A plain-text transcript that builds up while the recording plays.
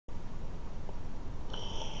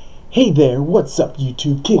Hey there, what's up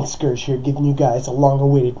YouTube? King Scourge here, giving you guys a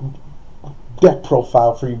long-awaited deck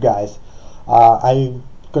profile for you guys. I'm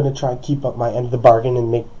going to try and keep up my end of the bargain and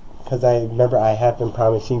make, because I remember I have been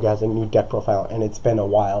promising you guys a new deck profile, and it's been a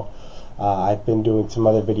while. I've been doing some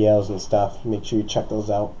other videos and stuff, make sure you check those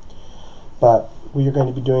out. But we are going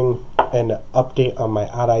to be doing an update on my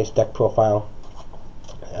Odd Eyes deck profile.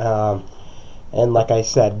 And like I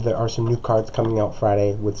said, there are some new cards coming out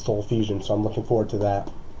Friday with Soul Fusion, so I'm looking forward to that.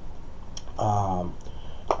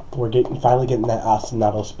 We're finally getting that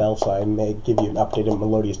Ostinato spell, so I may give you an updated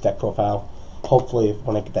Melodious deck profile, hopefully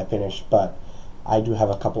when I get that finished. But I do have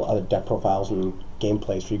a couple other deck profiles and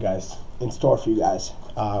gameplays for you guys in store for you guys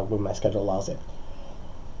when my schedule allows it.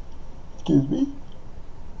 Excuse me.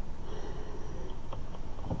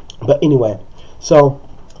 But anyway, so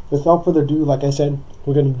without further ado, like I said,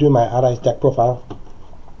 we're going to do my Odd Eyes deck profile.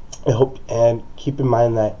 I hope, and keep in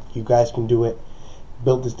mind that you guys can do it.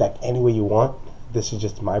 Build this deck any way you want. This is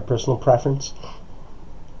just my personal preference,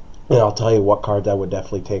 and I'll tell you what cards I would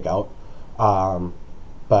definitely take out.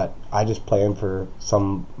 But I just play them for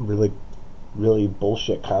some really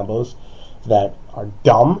bullshit combos that are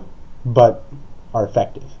dumb but are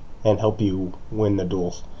effective and help you win the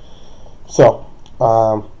duels. So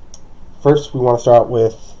first we want to start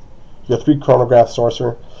with your 3 Chronograph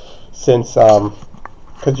Sorcerer, since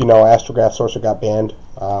because you know Astrograph Sorcerer got banned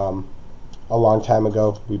a long time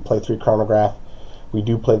ago. We play 3 Chronograph. We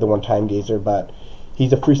do play the 1 Time Gazer, but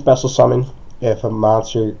he's a free special summon. If a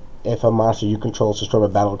monster you control is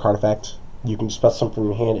destroyed by battle card effect, you can special summon from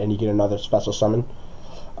your hand and you get another special summon.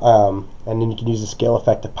 And then you can use the scale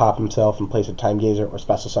effect to pop himself and place a Time Gazer or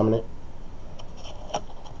special summon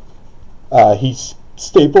it. He's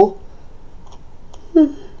staple.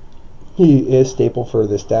 He is staple for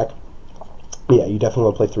this deck. Yeah, you definitely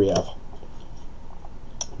want to play 3 of.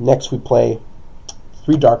 Next we play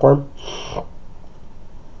 3 Darkworm.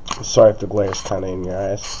 Sorry if the glare is kind of in your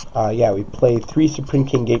eyes. Yeah, we play 3 Supreme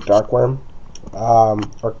King Gate Darkworm,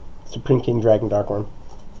 or Supreme King Dragon Darkworm.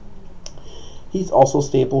 He's also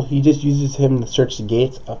staple. He just uses him to search the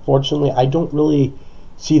gates. Unfortunately, I don't really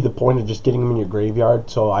see the point of just getting him in your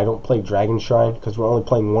graveyard, so I don't play Dragon Shrine, because we're only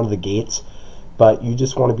playing one of the gates. But you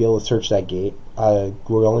just want to be able to search that gate.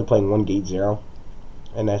 We're only playing 1 Gate 0,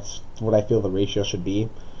 and that's what I feel the ratio should be.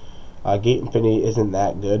 Gate Infinity isn't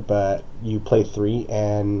that good, but you play 3,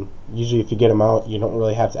 and usually if you get him out, you don't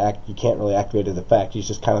really have to you can't really activate his effect. He's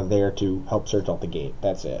just kind of there to help search out the gate.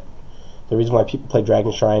 That's it. The reason why people play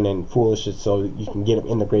Dragon Shrine and Foolish is so you can get him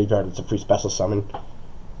in the graveyard. It's a free special summon.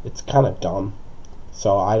 It's kind of dumb,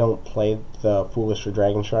 so I don't play the Foolish or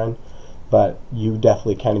Dragon Shrine, but you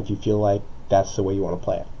definitely can if you feel like that's the way you want to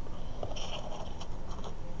play it.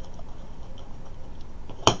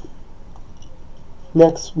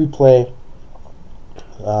 Next, we play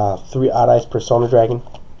 3 Odd Eyes Persona Dragon.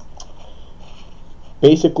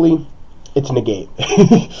 Basically, it's a negate.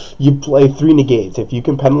 You play 3 negates. If you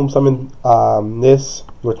can pendulum summon this,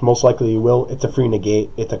 which most likely you will, it's a free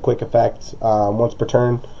negate. It's a quick effect, once per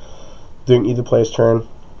turn, during either player's turn.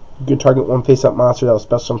 You can target 1 face-up monster that was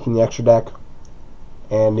special summoned from the extra deck,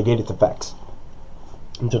 and negate its effects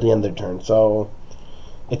until the end of their turn. So,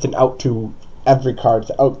 it's an out to every card.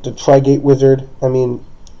 It's out to Tri-Gate Wizard. I mean,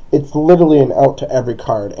 it's literally an out to every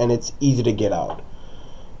card, and it's easy to get out.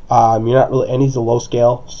 You're not really, and he's a low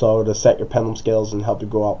scale, so to set your pendulum scales and help you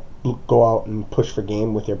go out and push for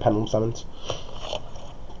game with your pendulum summons.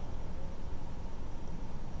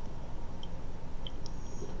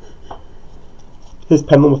 His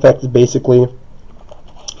pendulum effect is basically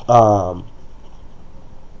once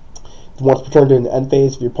per turn during the end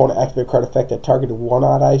phase, if your opponent activates a card effect that targeted 1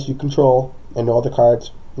 Odd Eyes you control and no other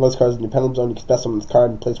cards, unless cards in your pendulum zone, you can special summon this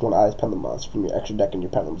card and place 1 Odd Eyes pendulum monster from your extra deck in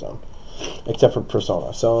your pendulum zone, except for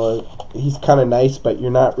Persona. So he's kind of nice, but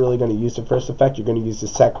you're not really going to use the first effect. You're going to use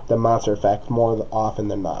the monster effect more often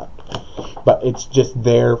than not. But it's just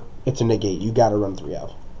there. It's a negate. You got to run 3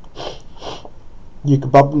 of. You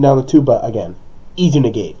can bump him down to 2, but again, easy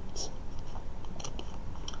negates.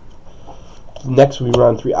 Next, we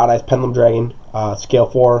run 3 Odd Eyes Pendulum Dragon, scale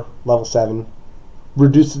 4, level 7.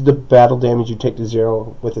 Reduces the battle damage you take to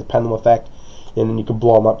 0 with his pendulum effect, and then you can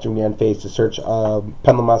blow him up during the end phase to search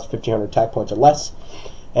pendulum monster 1500 attack points or less.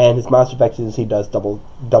 And his monster effect is he does double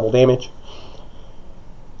damage.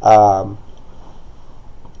 You're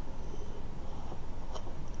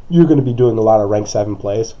going to be doing a lot of rank 7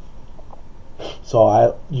 plays,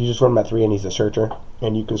 so you just run him at 3, and he's a searcher,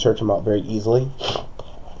 and you can search him out very easily.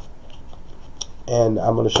 And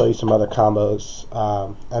I'm going to show you some other combos.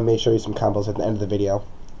 I may show you some combos at the end of the video.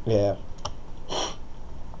 Yeah.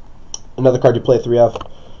 Another card you play 3 of,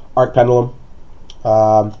 Arc Pendulum.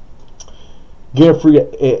 Get a free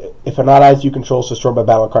if an odd eyes you control is destroyed by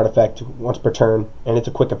battle card effect once per turn, and it's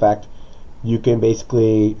a quick effect. You can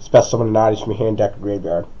basically special summon an odd eyes from your hand, deck, or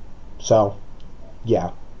graveyard. So,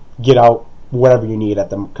 yeah, get out whatever you need at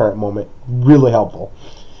the current moment. Really helpful.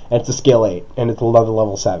 And it's a scale 8, and it's another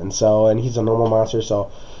level 7. So, and he's a normal monster, so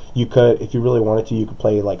you could, if you really wanted to, you could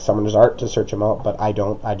play like Summoner's Art to search him out, but I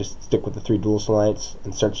don't. I just stick with the 3 Duelist Alliance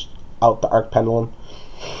and search out the Arc Pendulum.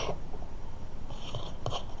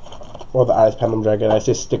 Or the Ice Pendulum Dragon. I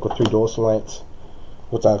just stick with 3 Duelist Alliance,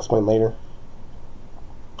 which I'll explain later.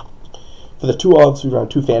 For the 2 Elves, we run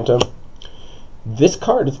 2 Phantom. This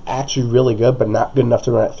card is actually really good, but not good enough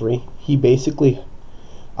to run at 3. He basically,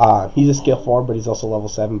 he's a scale 4, but he's also level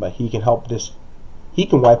 7. But he can help this. He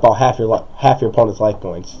can wipe out half your opponent's life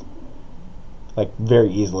points, like very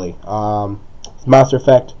easily. Monster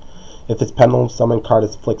effect. If it's Pendulum Summon card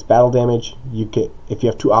inflicts battle damage, you can, if you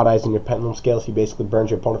have 2 odd eyes in your Pendulum scales, he basically burns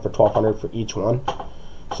your opponent for 1,200 for each one.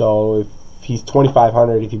 So if he's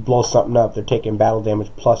 2,500, if he blows something up, they're taking battle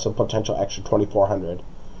damage plus a potential extra 2,400.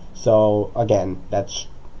 So again, that's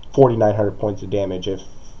 4,900 points of damage if,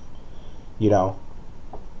 you know,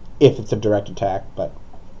 if it's a direct attack. But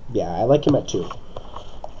yeah, I like him at 2.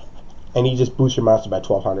 And he just boosts your monster by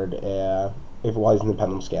 1,200 if while he's in the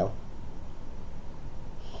Pendulum scale.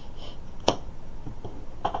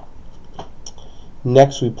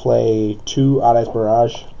 Next, we play 2 Odd Eyes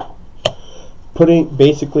Mirage.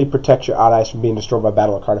 Basically protects your Odd Eyes from being destroyed by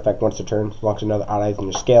battle or card effect once a turn, as long as another Odd Eyes in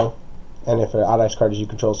your scale. And if an Odd Eyes card is you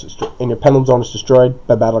control in your Pendulum Zone is destroyed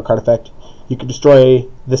by battle or card effect, you can destroy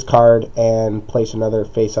this card and place another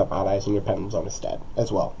face-up Odd Eyes in your Pendulum Zone instead,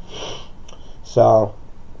 as well. So,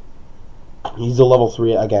 he's a level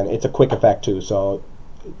 3. Again, it's a quick effect too, so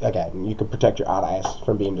again, you can protect your Odd Eyes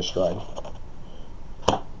from being destroyed.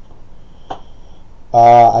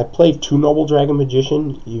 I played 2 Noble Dragon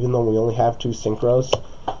Magician, even though we only have 2 Synchros.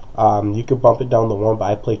 You could bump it down to 1, but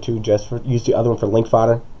I play 2 just for use the other one for link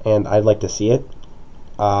fodder, and I'd like to see it.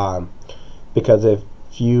 Because if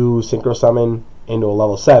you Synchro Summon into a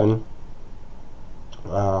level 7,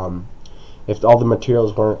 if all the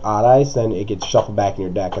materials weren't Odd Eyes, then it gets shuffled back in your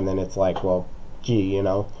deck, and then it's like, well, gee, you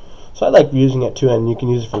know. So I like using it too, and you can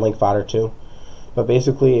use it for link fodder too. But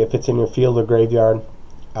basically, if it's in your field or graveyard,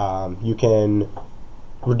 you can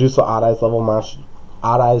reduce the Odd Eyes level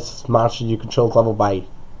monster you control's level by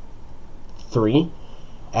 3,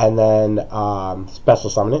 and then special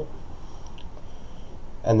summon it,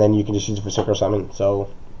 and then you can just use it for Synchro Summon. So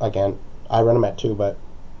again, I run them at 2, but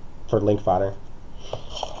for link fodder.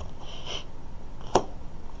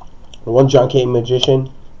 1 Jonkheim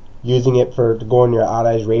Magician, using it to go in your Odd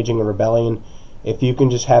Eyes Raging and Rebellion. If you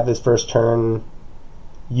can just have this first turn,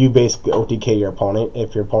 you basically OTK your opponent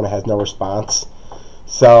if your opponent has no response.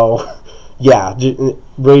 So, yeah,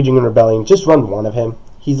 Raging and Rebellion, just run 1 of him.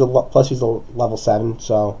 Plus he's a level 7,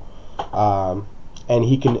 so, and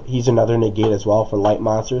he's another negate as well for light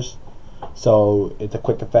monsters. So it's a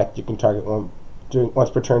quick effect. You can target one once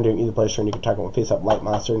per turn during either player's turn. You can target one face-up light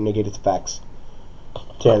monster and negate its effects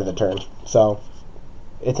to the end of the turn. So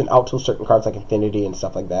it's an out to certain cards like Infinity and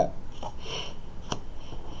stuff like that.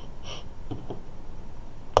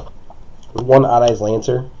 1 Odd Eyes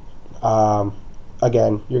Lancer.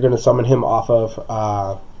 Again, you're going to summon him off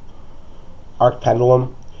of Arc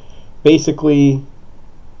Pendulum. Basically,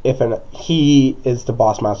 he is the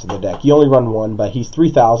boss monster of the deck. You only run 1, but he's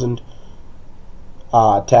 3,000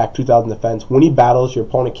 attack, 2,000 defense. When he battles, your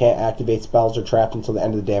opponent can't activate spells or traps until the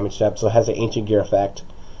end of the damage step, so it has an Ancient Gear effect.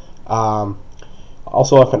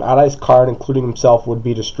 Also, if an Odd Eyes card, including himself, would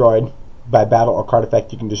be destroyed by battle or card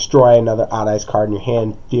effect, you can destroy another Odd Eyes card in your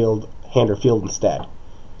hand or field instead.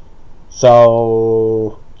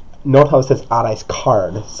 So, note how it says Odd Eyes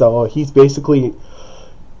card. So he's basically,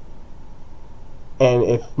 and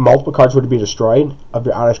if multiple cards would be destroyed, of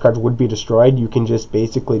your Odd Eyes cards would be destroyed, you can just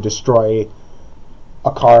basically destroy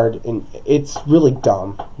a card, and it's really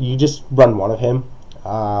dumb. You just run 1 of him.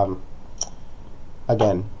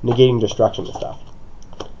 Again, negating destruction and stuff.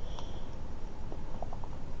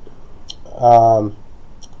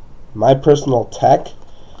 My personal tech,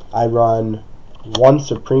 I run 1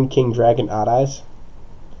 Supreme King Dragon Odd Eyes.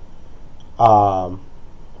 I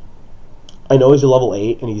know he's a level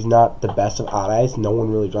 8 and he's not the best of Odd Eyes. No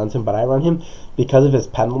one really runs him, but I run him because of his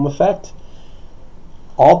Pendulum effect.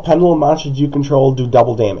 All Pendulum monsters you control do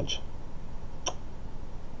double damage.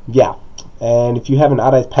 Yeah. And if you have an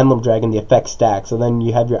Odd Eyes Pendulum Dragon, the effect stacks. So then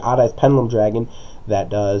you have your Odd Eyes Pendulum Dragon that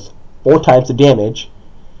does 4 times the damage.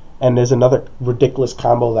 And there's another ridiculous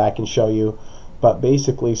combo that I can show you. But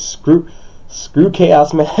basically, screw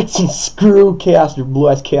Chaos Max and screw Blue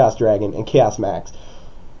Eyes Chaos Dragon and Chaos Max.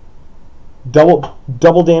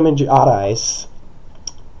 double damage Odd Eyes.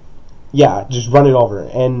 Yeah, just run it over.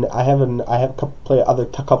 And I have a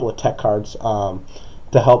couple of tech cards to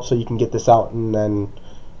help, so you can get this out and then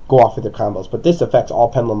go off with your combos. But this affects all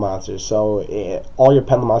Pendulum monsters, so all your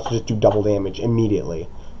Pendulum monsters just do double damage immediately,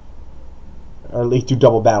 or at least do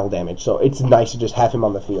double battle damage. So it's nice to just have him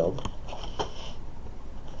on the field.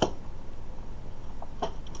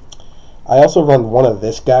 I also run one of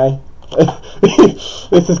this guy.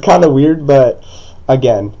 This is kind of weird, but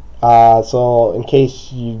again, so in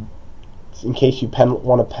case you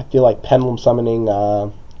want to feel like pendulum summoning,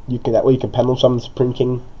 you can pendulum summon Supreme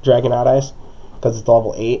King Dragon Odd Eyes, because it's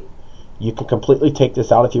level 8. You can completely take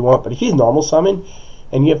this out if you want, but if he's normal summon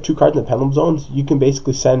and you have 2 cards in the pendulum zones, you can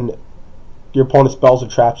basically send your opponent's spells or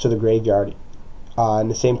traps to the graveyard in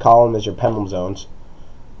the same column as your pendulum zones.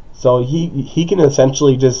 So he can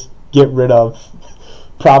essentially just get rid of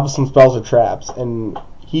troublesome spells or traps, and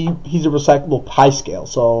he's a recyclable high scale.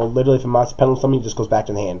 So literally, if a monster pendulum summon, he just goes back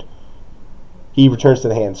to the hand. He returns to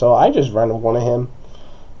the hand. So I just run one of him.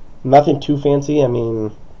 Nothing too fancy. I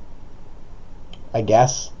mean, I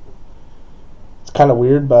guess it's kind of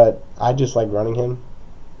weird, but I just like running him.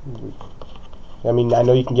 I mean, I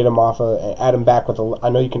know you can get him off add him back with I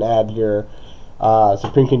know you can add your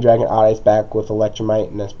Supreme King Dragon Odd Eyes back with Electromite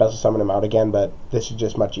and then special summon him out again, but this is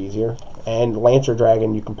just much easier. And Lancer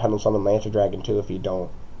Dragon, you can pendulum summon Lancer Dragon too if you don't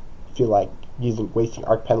feel like wasting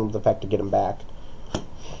Arc Pendulum's effect to get him back.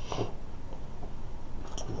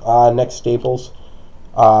 Next staples,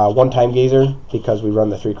 one Time Gazer, because we run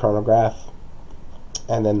the 3 Chronograph,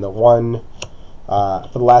 and then the one for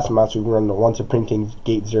the last monster we run the 1 Supreme King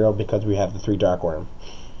Gate 0 because we have the 3 Dark Worm.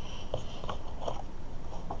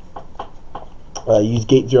 Use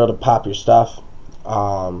Gate 0 to pop your stuff.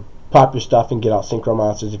 Pop your stuff and get out Synchro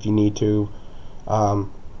monsters if you need to. And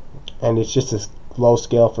it's just a low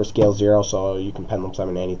scale for scale 0, so you can pendulum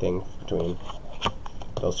summon anything between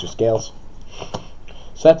those 2 scales.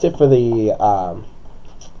 So that's it for the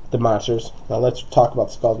monsters. Now let's talk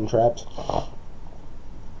about spells and traps.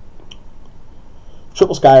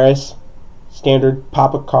 Triple Skyrace, standard.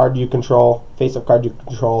 Pop a card you control, face-up card you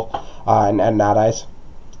control, and add an Odd Eyes.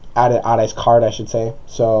 Add an Odd Eyes card, I should say.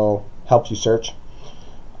 So helps you search.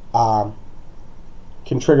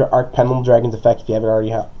 Can trigger Arc Pendulum Dragon's effect if you already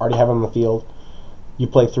have him on the field. You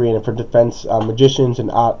play 3 and for defense, Magicians and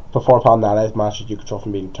perform upon Odd Eyes monsters you control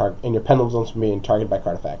from being targeted, and your pendulum zones from being targeted by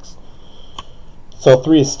card effects. So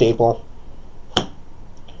 3 is staple.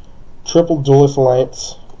 Triple Duelist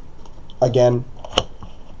Alliance. Again,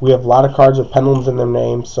 we have a lot of cards with pendulums in their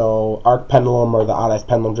name, so Arc Pendulum or the Odd Eyes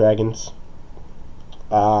Pendulum Dragons.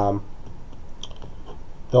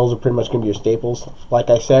 Those are pretty much going to be your staples. Like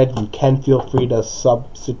I said, you can feel free to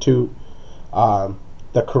substitute the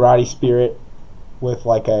Karate Spirit with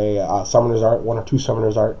like a Summoner's Art, 1 or 2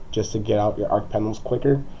 Summoner's Art, just to get out your Arc Pendulums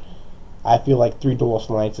quicker. I feel like 3 Duelist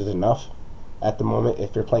Alliance is enough at the moment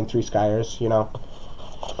if you're playing 3 Skyers, you know.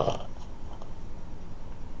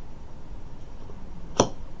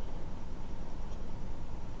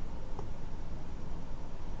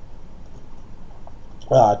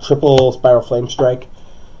 Triple Spiral Flame Strike.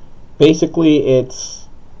 Basically, it's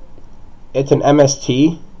an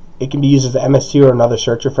MST. It can be used as an MST or another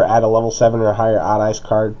searcher for add a level 7 or higher Odd Eyes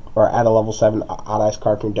card, or add a level 7 Odd Eyes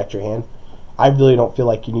card from your deck to your hand. I really don't feel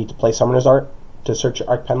like you need to play Summoner's Art to search your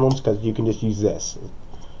Arc Pendulums, because you can just use this.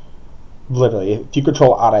 Literally, if you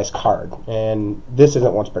control Odd Eyes card, and this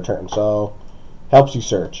isn't once per turn, so helps you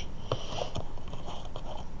search.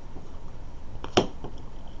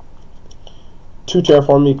 Two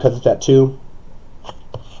Terraforming because it's at 2.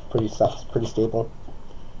 Pretty stable.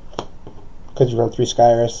 Because you run 3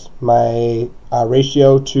 Skyris. My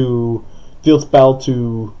ratio to field spell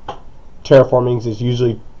to terraformings is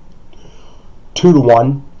usually 2 to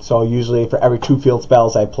 1. So usually for every 2 field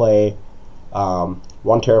spells I play 1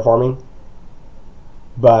 terraforming.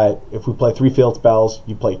 But if we play 3 field spells,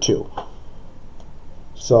 you play 2.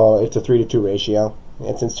 So it's a 3 to 2 ratio.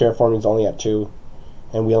 And since terraforming is only at 2,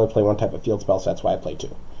 and we only play 1 type of field spell, so that's why I play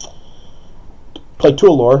 2. Play 2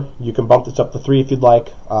 Allure. You can bump this up to 3 if you'd like.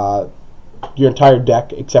 Your entire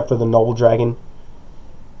deck, except for the Noble Dragon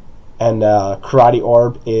and Karate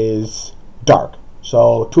Orb, is dark.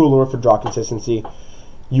 So 2 Allure for draw consistency.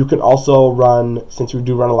 You can also run, since we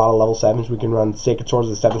do run a lot of level 7s, we can run Sacred Swords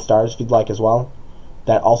of the 7 Stars if you'd like as well.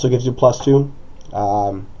 That also gives you +2.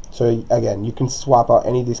 So again, you can swap out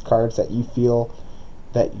any of these cards that you feel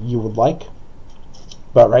that you would like.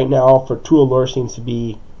 But right now, for 2 Allure seems to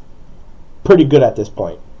be pretty good at this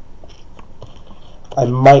point. I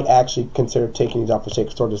might actually consider taking these out for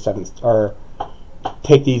Sacred Swords of 7, or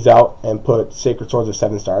take these out and put Sacred Swords of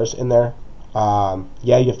 7 Stars in there,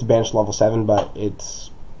 Yeah, you have to banish level 7, but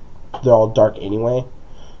they're all dark anyway,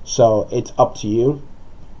 so it's up to you.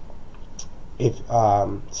 If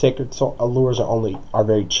Sacred Allures are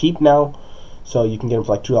very cheap now, so you can get them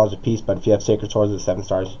for like $2 a piece. But if you have Sacred Swords at 7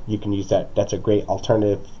 stars, you can use that. That's a great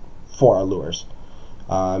alternative for Allures.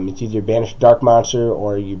 It's either banish a dark monster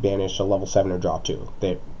or you banish a level 7 or draw 2.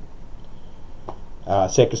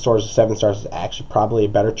 Sacred Swords at 7 stars is actually probably a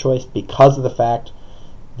better choice because of the fact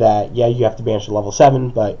that, yeah, you have to banish a level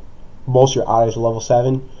 7, but most of your odds are level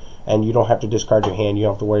 7, and you don't have to discard your hand. You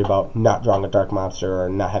don't have to worry about not drawing a dark monster or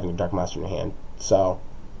not having a dark monster in your hand. So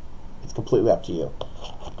it's completely up to you.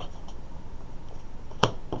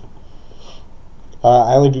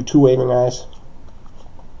 I only do 2 Wavering Eyes.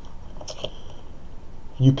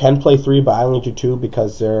 You can play 3, but I only do 2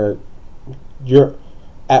 because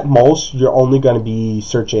at most you're only going to be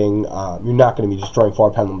searching. You're not going to be destroying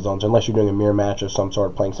 4 Pendulum Zones unless you're doing a mirror match of some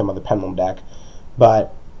sort, playing some other Pendulum deck.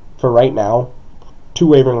 But for right now, 2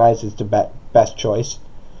 Wavering Eyes is the best choice,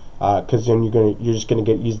 because then you're just gonna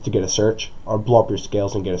use it to get a search, or blow up your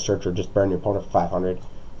scales and get a search, or just burn your opponent for 500.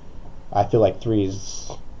 I feel like 3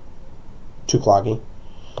 is too cloggy.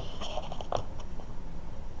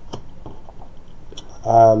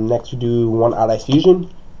 Next we do 1 Odd Eyes Fusion.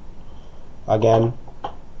 Again,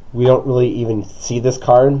 we don't really even see this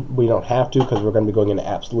card. We don't have to because we're going to be going into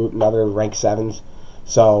Absolute and other rank 7s.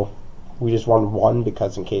 So we just run 1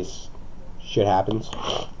 because in case shit happens.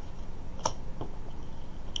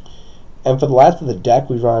 And for the last of the deck,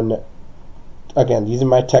 we run, again, these are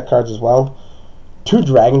my tech cards as well, 2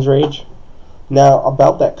 Dragon's Rage. Now,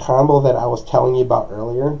 about that combo that I was telling you about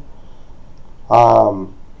earlier,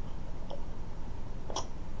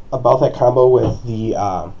 about that combo with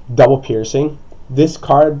the double piercing, this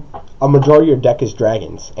card, a majority of your deck is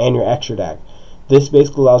dragons and your extra deck. This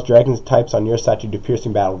basically allows dragons types on your side to do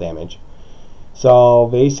piercing battle damage. So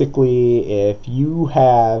basically, if you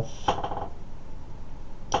have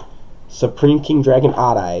Supreme King Dragon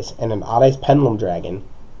Odd Eyes and an Odd Eyes Pendulum Dragon,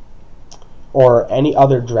 or any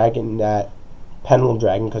other dragon Pendulum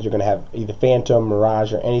Dragon, because you're going to have either Phantom,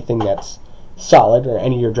 Mirage, or anything that's solid, or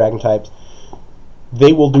any of your dragon types,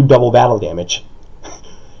 they will do double battle damage.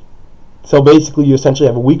 So basically, you essentially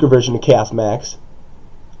have a weaker version of Chaos Max.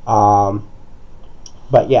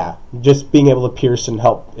 But yeah, just being able to pierce and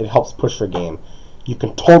it helps push your game. You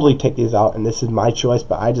can totally take these out, and this is my choice,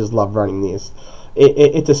 but I just love running these.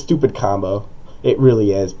 It's a stupid combo. It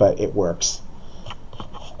really is, but it works.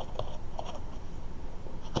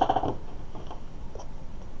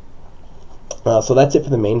 So that's it for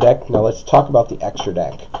the main deck. Now let's talk about the extra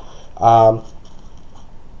deck.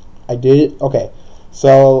 Okay,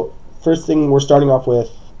 so first thing, we're starting off with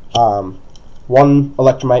 1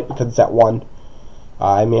 Electromite because it's at 1.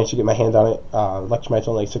 I managed to get my hands on it. Electromite's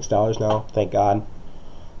only like $6 now, thank God.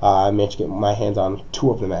 I managed to get my hands on 2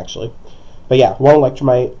 of them actually. But yeah, 1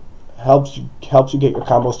 Electromite helps you get your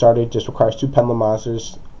combo started. Just requires 2 Pendulum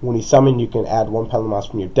Monsters. When you summon, you can add 1 Pendulum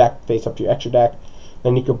Monster from your deck face up to your extra deck.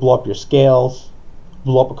 Then you can blow up your scales,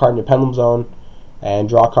 blow up a card in your Pendulum Zone, and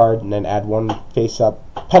draw a card, and then add 1 face up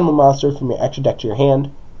Pendulum Monster from your extra deck to your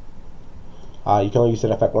hand. You can only use that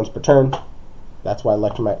effect once per turn. That's why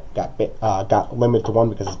Electromite got limited to 1,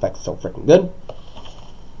 because his effect is so freaking good.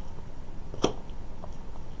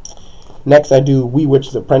 Next, I do Wee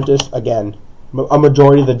Witch's Apprentice. Again, a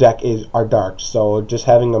majority of the deck are dark, so just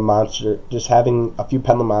having a few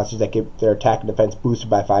Pendulum Monsters that get their attack and defense boosted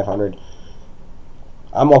by 500,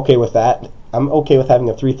 I'm okay with that. I'm okay with having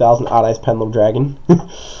a 3000 Odd Eyes Pendulum Dragon.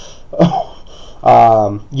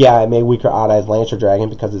 Yeah, I made weaker Odd Eyes Lancer Dragon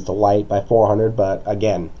because it's a light by 400, but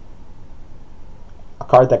again, a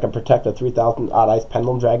card that can protect a 3000 Odd Eyes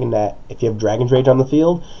Pendulum Dragon, that if you have Dragon's Rage on the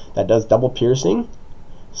field, that does double piercing.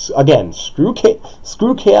 So again, screw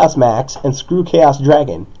Chaos Max and screw Chaos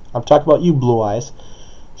Dragon. I'm talking about you, Blue Eyes.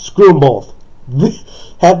 Screw them both.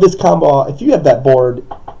 Have this combo. If you have that board,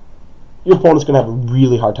 your opponent's going to have a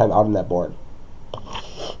really hard time out on that board.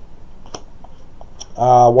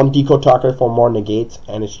 1 Decode Talker for more negates,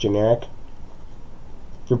 and it's generic.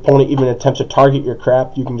 If your opponent even attempts to target your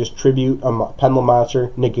crap, you can just tribute a Pendulum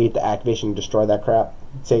Monster, negate the activation, and destroy that crap.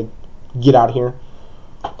 Say, get out of here.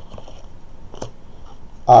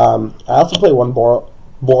 I also play 1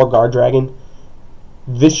 Beauregard Dragon.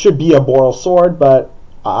 This should be a Boral Sword, but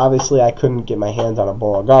obviously I couldn't get my hands on a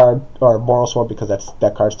Beauregard or a Boral Sword because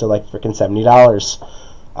that card's still like freaking $70.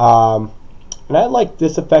 And I like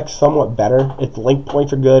this effect somewhat better. Its link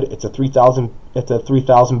points are good. It's a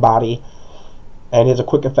 3000 body, and it has a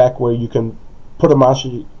quick effect where you can put a monster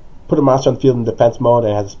on the field in defense mode,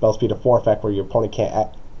 and it has a spell speed of 4 effect where your opponent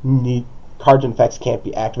cards and effects can't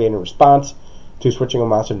be activated in response to switching a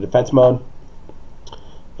monster to defense mode.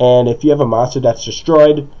 And if you have a monster that's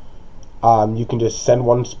destroyed, you can just send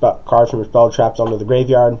one card from your spell traps onto the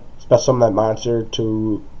graveyard, special summon that monster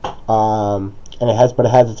to, and it has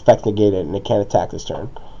its effects negated and it can't attack this turn,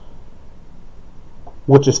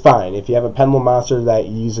 which is fine. If you have a pendulum monster that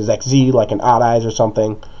uses XZ, like an Odd Eyes or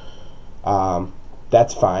something,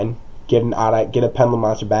 that's fine. Get a pendulum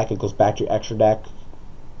monster back. It goes back to your extra deck.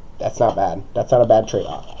 That's not bad. That's not a bad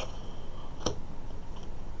trade-off.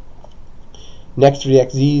 Next to the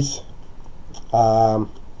XZs,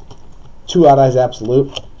 2 Odd Eyes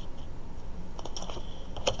Absolute.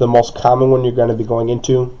 The most common one you're going to be going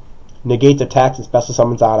into. Negates attacks and special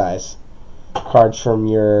summons Odd Eyes cards from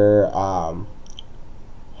your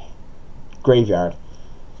graveyard.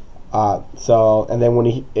 And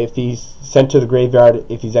then if he's sent to the graveyard,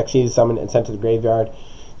 if he's XZ summoned and sent to the graveyard,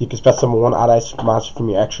 you can special summon 1 Odd Eyes monster from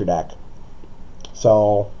your extra deck.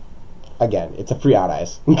 So, again, it's a free Odd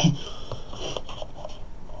Eyes.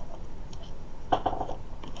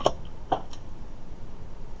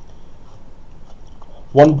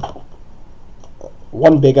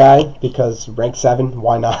 One big eye, because rank 7,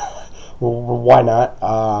 why not? Why not?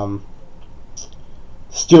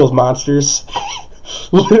 Steals monsters.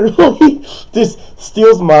 Literally, just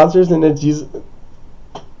steals monsters, and it's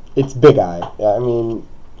big eye. I mean,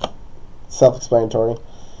 self-explanatory.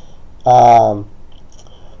 1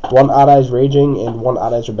 Odd Eyes Raging and 1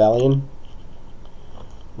 Odd Eyes Rebellion.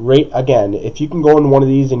 Again, if you can go in one of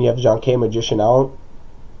these and you have John-K Magician out,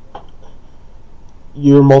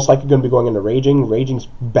 you're most likely going to be going into Raging. Raging's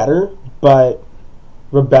better, but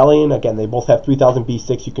Rebellion, again, they both have 3000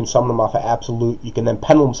 B6. You can summon them off of Absolute. You can then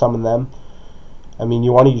pendulum summon them. I mean,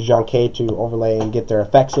 you want to use John-K to overlay and get their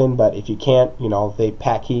effects in, but if you can't, they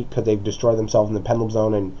pack heat because they've destroyed themselves in the pendulum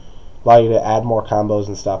zone and allow you to add more combos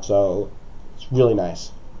and stuff, so it's really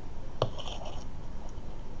nice.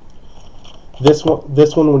 This one,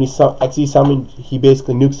 when he XZ summoned, he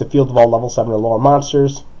basically nukes the field of all level 7 or lower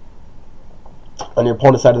monsters on your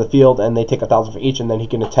opponent's side of the field, and they take 1,000 for each, and then he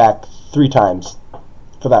can attack 3 times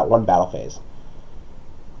for that one battle phase.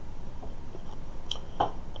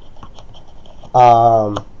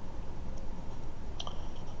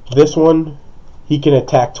 This one, he can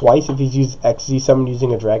attack twice if he's used XZ summoned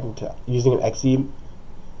using an XZ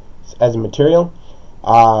as a material.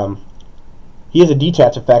 He has a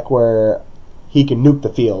detach effect where he can nuke the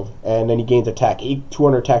field, and then he gains attack,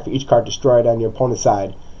 200 attack for each card destroyed on your opponent's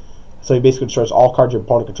side. So he basically destroys all cards your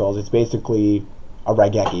opponent controls. It's basically a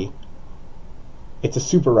Raigeki. It's a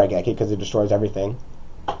super Raigeki because it destroys everything.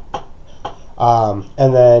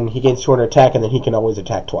 And then he gains 200 attack, and then he can always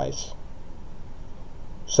attack twice.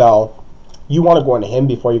 So you want to go into him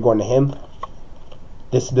before you go into him.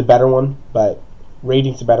 This is the better one, but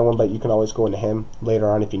Raging's the better one, but you can always go into him later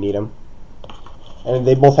on if you need him. And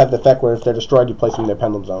they both have the effect where if they're destroyed, you place them in their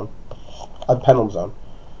pendulum zone.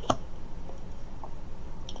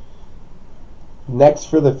 Next,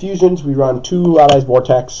 for the fusions, we run 2 Odd Eyes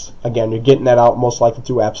Vortex. Again, you're getting that out most likely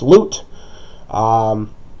through Absolute.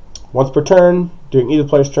 Once per turn, during either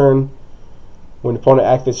player's turn, when the opponent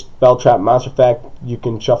activates Spell Trap Monster effect, you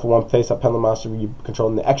can shuffle 1 face-up pendulum monster you control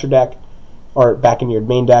in the extra deck, or back in your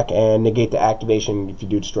main deck, and negate the activation if you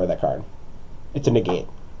do destroy that card. It's a negate.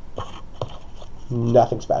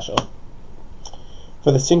 Nothing special.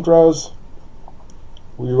 For the synchros,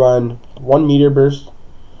 we run 1 Meteor Burst.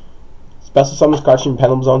 Special summons cards from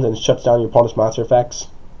pendulum zones and shuts down your opponent's monster effects.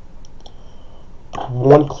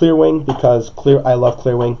 1 Clearwing, because I love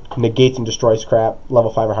Clearwing. Negates and destroys crap,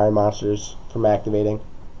 level 5 or higher monsters from activating.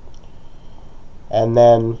 And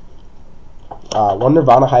then 1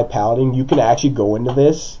 Nirvana High Paladin. You can actually go into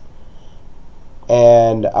this,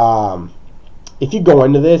 and if you go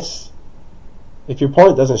into this, if your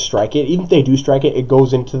opponent doesn't strike it, even if they do strike it, it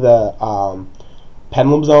goes into the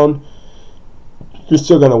pendulum zone. You're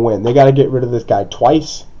still going to win. They got to get rid of this guy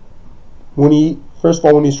twice. First of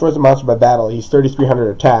all, when he destroys a monster by battle, he's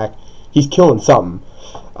 3,300 attack. He's killing something.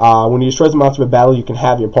 When he destroys a monster by battle, you can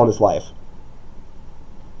have your opponent's life.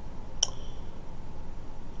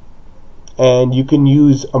 And you can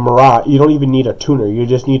use a Mirage. You don't even need a tuner. You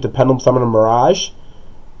just need to pendulum summon a Mirage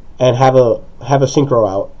and have a synchro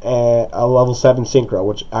out, a level 7 synchro,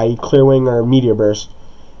 which i.e. Clearwing or Meteor Burst.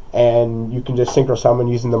 And you can just synchro summon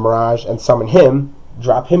using the Mirage and summon him,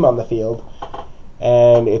 drop him on the field,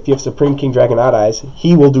 and if you have Supreme King Dragon Odd Eyes,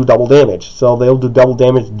 he will do double damage. So they'll do double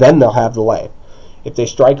damage, then they'll have the life. If they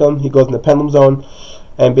strike him, he goes in the pendulum zone,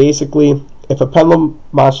 and basically, if a pendulum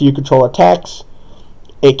monster you control attacks,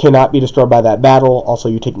 it cannot be destroyed by that battle. Also,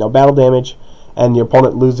 you take no battle damage, and your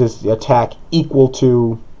opponent loses the attack equal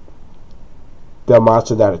to the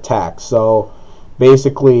monster that attacks. So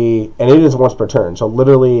basically, and it is once per turn. So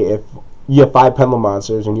literally, if you have 5 Pendulum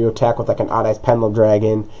monsters and you attack with like an Odd Eyes Pendulum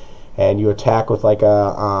Dragon, and you attack with like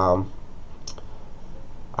a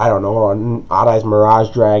I don't know, an Odd Eyes Mirage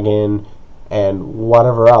Dragon, and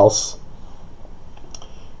whatever else.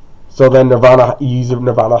 So then Nirvana, you use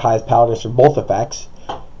Nirvana Highest Paladins for both effects.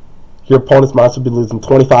 Your opponent's monster will be losing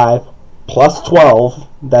 25 plus 12.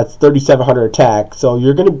 That's 3,700 attack. So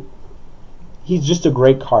you're gonna. He's just a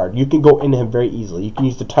great card. You can go into him very easily. You can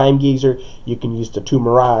use the Time Gazer. You can use the 2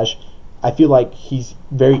 Mirage. I feel like he's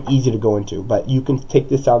very easy to go into, but you can take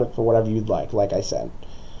this out for whatever you'd like I said.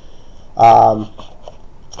 I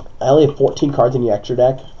only have 14 cards in the extra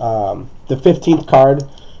deck. The 15th card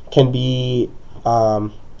can be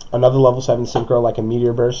another level 7 Synchro, like a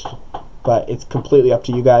Meteor Burst, but it's completely up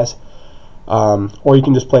to you guys. Or you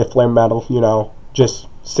can just play a Flare Metal, you know, just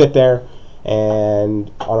sit there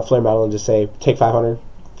and on a Flare Metal and just say, take 500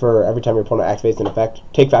 for every time your opponent activates an effect.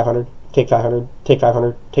 Take 500, take 500, take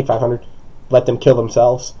 500, take 500. Let them kill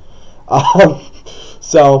themselves.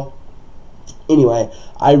 So, anyway,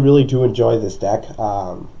 I really do enjoy this deck.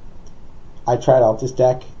 I tried out this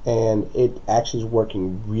deck, and it actually is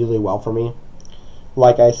working really well for me.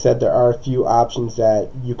 Like I said, there are a few options that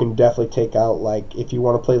you can definitely take out. Like, if you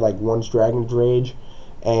want to play, like, One's Dragon's Rage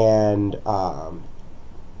and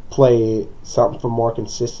play something for more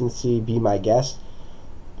consistency, Be My Guest.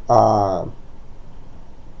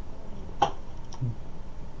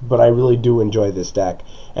 But I really do enjoy this deck,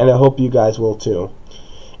 and I hope you guys will too.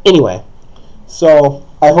 Anyway, so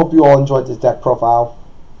I hope you all enjoyed this deck profile.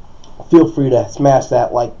 Feel free to smash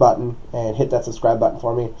that like button and hit that subscribe button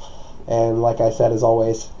for me. And like I said, as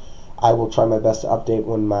always, I will try my best to update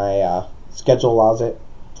when my schedule allows it.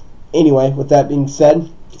 Anyway, with that being said,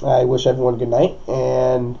 I wish everyone a good night,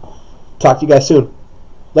 and talk to you guys soon.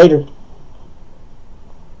 Later.